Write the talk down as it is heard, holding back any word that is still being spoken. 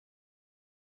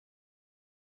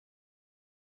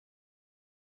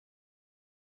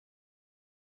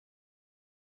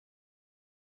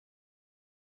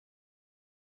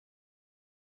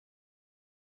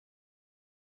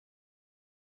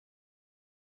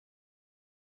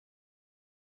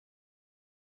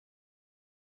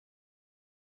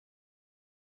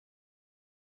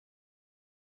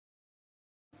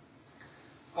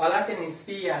حالت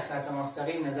نسبی یا خط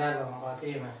مستقیم نظر به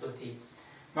مقاطع مخروطی.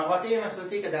 مقاطع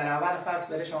مخروطی که در اول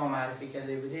فصل برای شما معرفی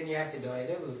کرده بودین، یک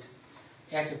دایره بود،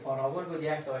 یک پارابول بود،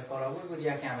 یک آی پارابول بود،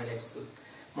 یک هم الیپس بود.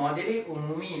 معادله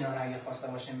عمومی اینا را اگه خواسته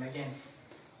باشیم بگین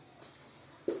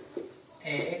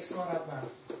x مربع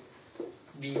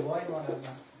by مربع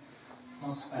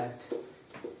مثبت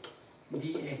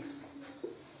dx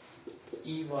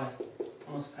ey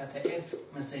مثبت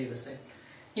f مساوی به 0.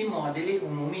 این معادله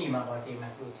عمومی مقاطع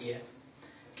مخروطیه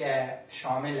که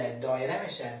شامل دایره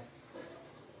میشه،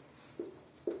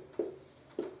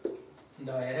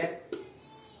 دایره،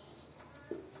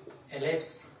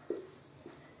 الیپس،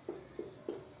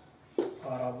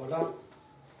 پارابولا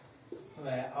و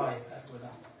آی پربولا.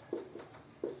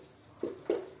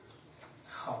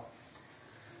 خب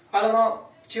حالا ما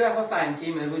چی وقت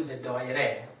فهمیم مربوط به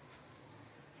دایره؟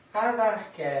 هر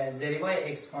وقت که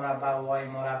ضریبای x مربع و y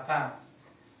مربع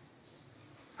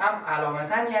هم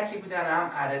علامتاً یکی بودن، هم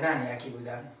عدداً یکی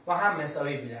بودن و هم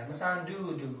مساوی بودن، مثلا 2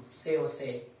 و 2، 3 و 3،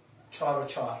 4 و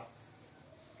 4،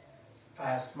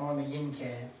 پس ما میگیم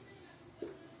که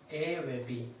A و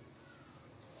B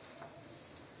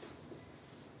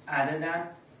عدداً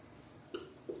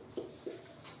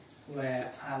و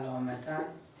علامتاً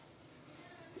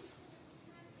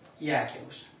یکی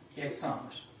باشه، یکسان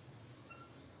باشه.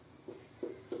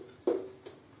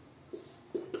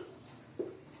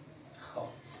 خب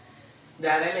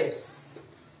در الیپس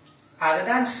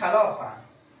عدداً خلافن،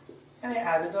 یعنی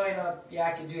عددا اینا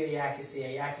 1 2 1 3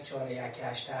 1 4 1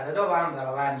 8 عددا با هم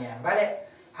برابر نیست، ولی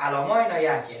علامه اینا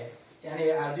یکیه، یعنی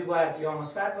هر دو باید یا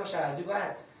مثبت باشه، هر دو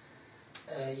باید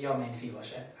یا منفی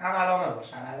باشه، هم علامه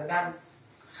باشن، عدداً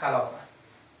خلافن.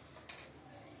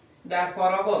 در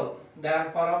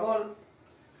پارابول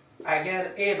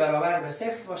اگر a برابر به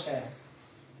 0 باشه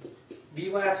b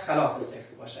باید خلاف 0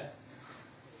 باشه،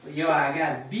 یا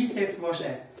اگر b 0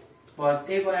 باشه باز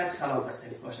a باید خلاف 0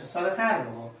 باشه. ساده تر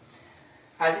بگم،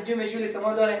 از این دو مجهولی که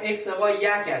ما داریم x و y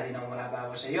یک از اینا مربع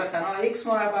باشه، یا تنها x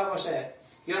مربع باشه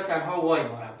یا تنها y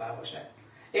مربع باشه.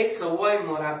 x و y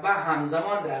مربع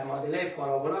همزمان در معادله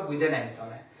پارابولا بوده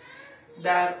نمیتونه.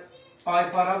 در آی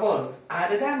پارابول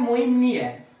عدداً مهم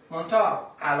نیه،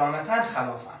 منتها علامتاً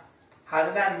خلافن.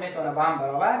 عدداً میتونه با هم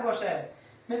برابر باشه،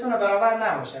 میتونه برابر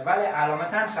نباشه، ولی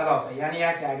علامتاً خلافه، یعنی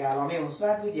یکی اگه علامه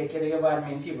مثبت بود یکی دیگه باید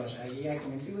منفی باشه، اگه یکی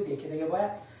منفی بود یکی دیگه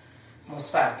باید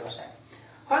مثبت باشه.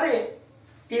 حالا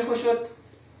این خود شد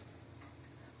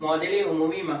معادله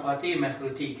عمومی مقاطع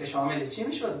مخروطی که شامل چی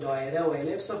میشد؟ دایره و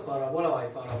الیپس و پارابول و آی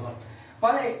پارابول.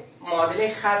 حالا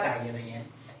معادله خط اگه بگیم،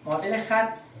 معادله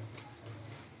خط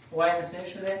y مثل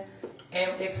شده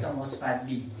mx مثبت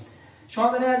b. شما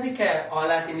برای از این که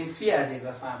حالت نسبی از این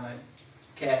بفهمید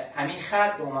که همین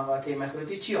خط با مقاطع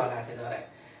مخروطی چی حالت داره.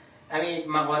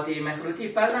 همین مقاطع مخروطی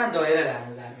فرضاً دایره در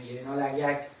نظر میگیرین. حالا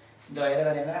اگه یک دایره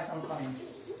بریم رسم کنیم،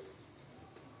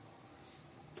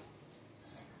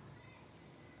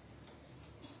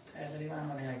 تقریبا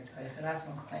حالا یک دایره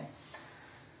رسم کنیم.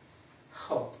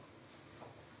 خب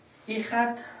این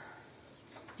خط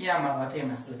یه مقاطع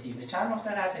مخروطی به چند نقطه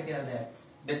قطع کرده؟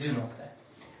 به 2 نقطه.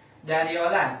 در این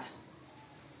حالت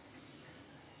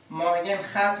ما میگیم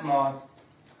خط ما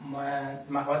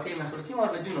مقاطع مخروطی ما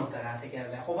رو به 2 نقطه قطع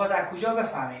کرده. خب باز از کجا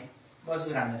بفهمیم؟ باز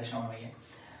دورم داره شما بگیم.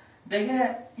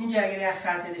 دیگه اینجا اگر یک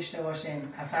خط داشته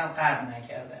باشین اصلا قطع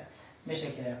نکرده،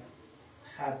 میشه که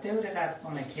خط دوری قطع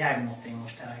کنه که یک نقطه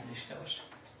مشترک داشته باشه.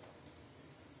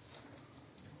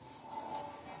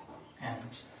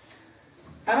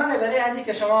 الان برای از این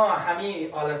که شما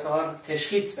همین حالت‌ها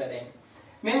تشخیص بدین،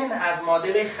 من از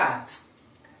معادله خط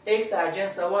x از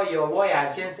جنس y یا y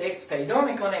از جنس x پیدا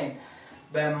میکنین،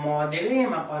 به معادله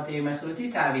مقاطع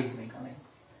مخروطی تعویض میکنین.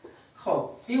 خب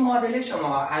این معادله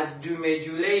شما از 2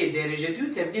 مجهوله درجه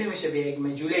 2 تبدیل میشه به 1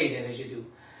 مجهوله درجه 2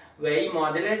 و این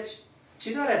معادله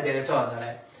چی داره؟ دلتا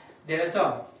داره.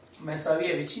 دلتا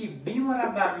مساویه به چی؟ b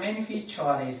مربع منفی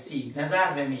 4c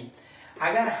نظر به می.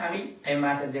 اگر همین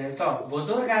قیمت دلتا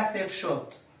بزرگ از 0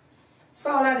 شد،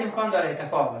 ساعت امکان داره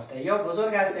اتفاق بیفته، یا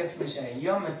بزرگ از 0 میشه،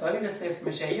 یا مساوی به 0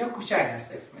 میشه، یا کوچک از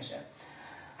 0 میشه.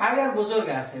 اگر بزرگ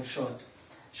از 0 شد،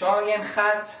 شما این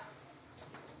خط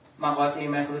مقاطع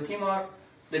مخروطی ما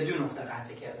به 2 نقطه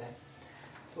قطع کرده،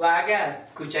 و اگر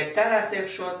کوچکتر از 0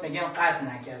 شد میگیم قطع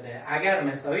نکرده. اگر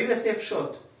مساوی به 0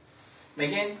 شد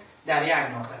میگیم در 1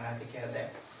 نقطه قطع کرده.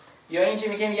 یا اینجا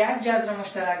میگیم یک جذر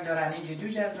مشترک دارن، اینجا 2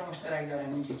 جذر مشترک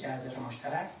دارن، اینجا جذر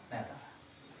مشترک ندارن.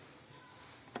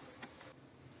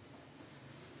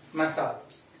 مثال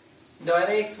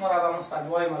دایره x مربع مثبت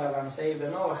y مربع مساوی به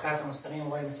 9 و خط مستقیم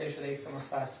y مساوی شده x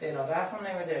مثبت 3 را رسم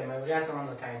نمیده، موقعیت آن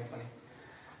را تعیین کنیم.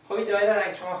 خب این دایره را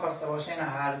اگه شما خواسته باشین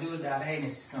هر دو در حین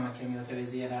سیستم کمیات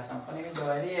ویزی رسم کنیم، این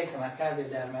دایره که مرکزی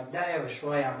در مبدأ و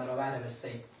شوی هم برابر به 3.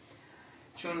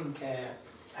 چون که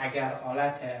اگر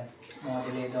حالت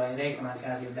معادله دایره که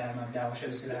مرکزی در مبدأ باشه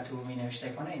به صورت عمومی نوشته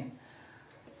کنین،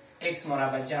 x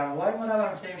مربع جمع y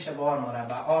مربع مثل میشه بار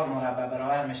مربع، r مربع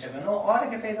برابر میشه به 9،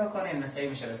 r که پیدا کنیم مثل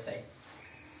میشه به 3.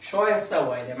 شوی 3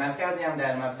 وایده، مرکزی هم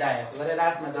در مبدأ. خب ولی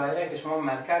رسم دایره که شما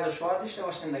مرکز و شوار داشته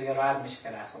باشین دیگه راحت میشه که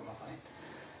رسم بکنید.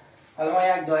 حالا ما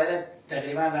یک دایره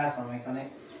تقریبا رسم میکنیم.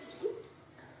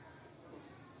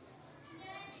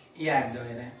 یک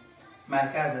دایره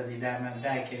مرکز ازی در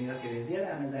مبدأ کمیات ریاضی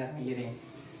در نظر میگیریم،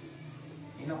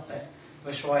 این نقطه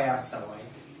و شوی هم 3 وایده.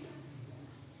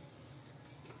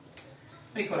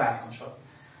 میکو رسم شد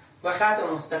و خط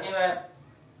مستقیم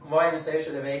وای مساوی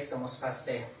شده به x مثبت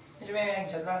 3. اینجا میایم یک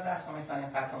جدول رسم میکنیم،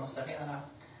 خط مستقیم رو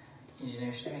اینجا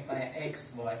نوشته میکنه x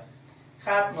y.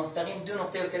 خط مستقیم دو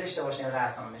نقطه رو که داشته باشه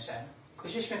رسم میشه.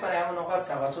 کوشش میکنه همون نقاط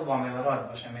تقاطع با محورات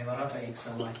باشه، محورات و x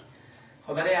و y.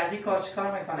 خب برای از این کار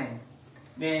چیکار میکنیم؟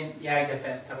 ببین یک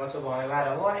دفعه تقاطع با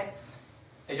محور y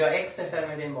به جای x صفر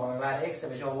میدیم، با محور x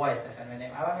به جای y صفر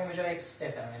میدیم. اول به جای x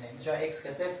صفر میدیم، به جای x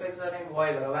که صفر بگذاریم y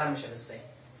برابر میشه به 3.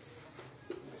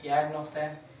 یک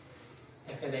نقطه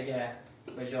دفعه دیگه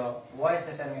به جای y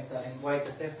صفر میگذاریم، y که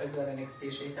صفر بگذاریم x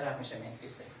دیشه این طرف میشه منفی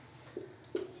 3.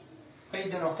 خب این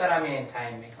دو نقطه رو همین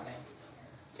تعیین میکنیم.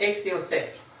 x و صفر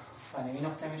این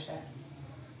نقطه میشه،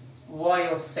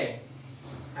 y و 3 این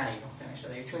نقطه میشه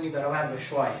دیگه، چون این برابر به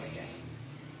شوی دیگه.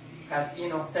 پس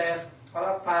این نقطه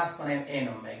حالا فرض کنیم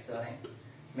اینو بگذاریم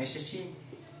میشه چی؟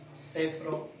 0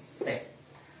 و 3.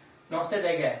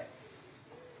 نقطه دیگه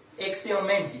x و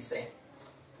منفی 3.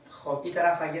 خب این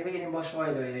طرف اگه بگیریم با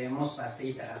شوی دایره مثبت 3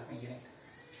 این طرف میگیریم،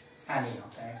 این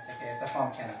نقطه میفته که ارتفاع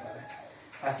کنه داره.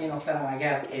 پس این نقطه رو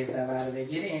اگر ازور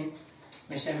بگیریم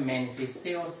میشه منفی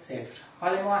 3 و 0.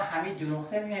 حالا ما همین دو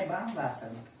نقطه میایم با هم وصل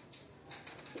میکنیم.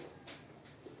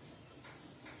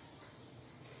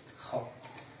 خب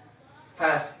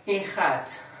پس این خط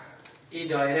این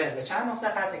دایره به چند نقطه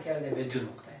قطع کرده؟ به 2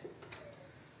 نقطه.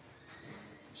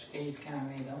 شوید کم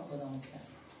میدام بدام کرد.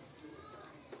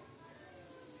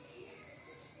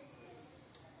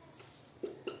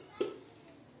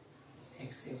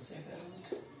 x و 0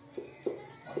 بود.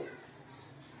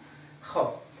 خب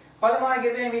حالا ما اگه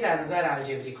بریم در نظر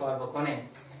الجبری کار بکنیم،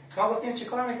 ما گفتیم چی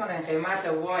کار میکنیم؟ قیمت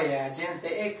y جنس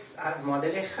x از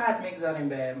معادله خط میگذاریم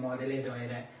به معادله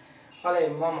دایره.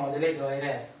 حالا ما معادله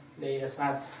دایره به این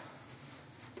قسمت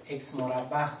x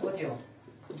مربع خودی و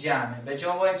جمع به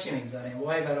جای y چی میگذاریم؟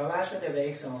 y برابر شده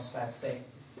به x مثبت 3.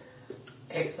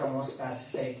 x مثبت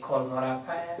 3 کل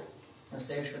مربع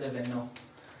مساوی شده به 9.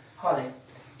 حالا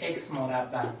x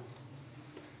مربع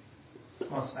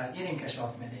مثبت این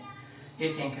انکشاف میده،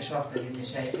 یک انکشاف بدیم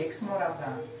میشه x مربع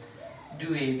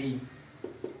 2ab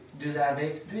 2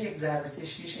 ضرب x 2x ضرب 3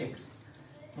 6x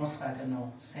مثبت 9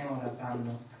 3 مربع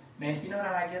 9 منفی 9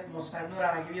 رو اگه مثبت 9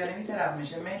 رو اگه بیاریم این طرف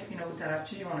میشه منفی 9 اون طرف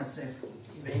چی مونه 0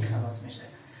 به این خلاص میشه.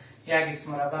 یک x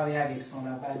مربع و یک x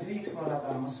مربع 2x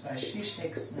مربع مثبت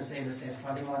 6x مساوی به 0.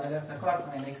 حالا معادله رو تکرار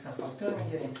کنیم x فاکتور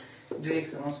میگیریم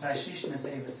 2x مثبت 6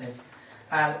 مساوی به 0.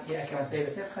 هر یک مساوی به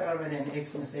 0 قرار بدین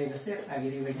x مساوی به 0 اگه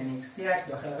بگین x یک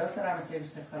داخل قوس هم مساوی به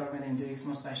 0 قرار بدین 2x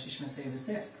مثبت 6 مساوی به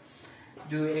 0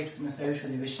 2x مساوی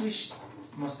شده به 6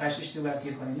 مثبت 6 دو بر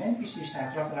کنیم منفی 6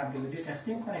 اطراف رو به 2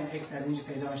 تقسیم کنیم x از اینجا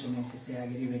پیدا میشه منفی 3 اگه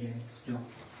بگین x 2.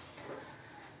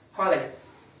 حالا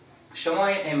شما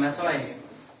این قیمت‌های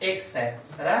x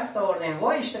راست آوردین y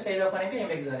اشته پیدا کنیم بیایم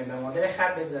بگذاریم به معادله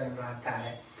خط بگذاریم راحت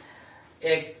تره.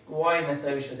 x y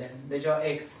مساوی شده به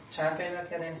جای x چند پیدا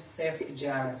کردیم؟ 0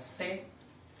 جمع 3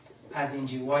 از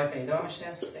اینجا y پیدا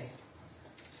میشه 3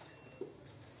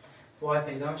 y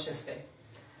پیدا میشه 3.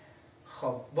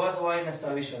 خب باز y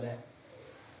مساوی شده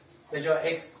به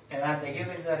جای x قیمت دیگه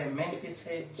بگذاریم منفی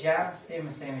 3 جمع 3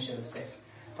 مساوی میشه به 0.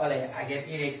 حالا اگر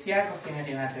این x 1 گفتیم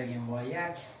قیمت بگیم y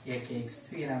 1 یک x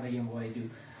 2 اینم بگیم y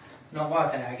 2.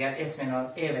 نقاط اگر اسم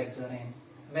اینا a بگذاریم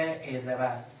و a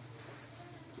زبر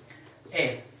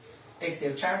x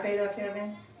رو چند پیدا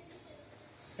کردیم؟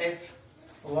 0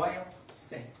 y و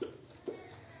 3.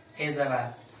 a زبر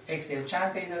x رو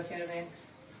چند پیدا کردیم؟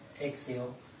 x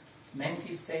رو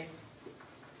منفی 3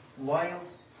 y و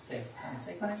 0.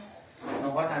 همسه کنیم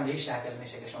نقاط هم به این شکل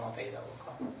میشه که شما پیدا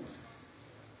بکنید.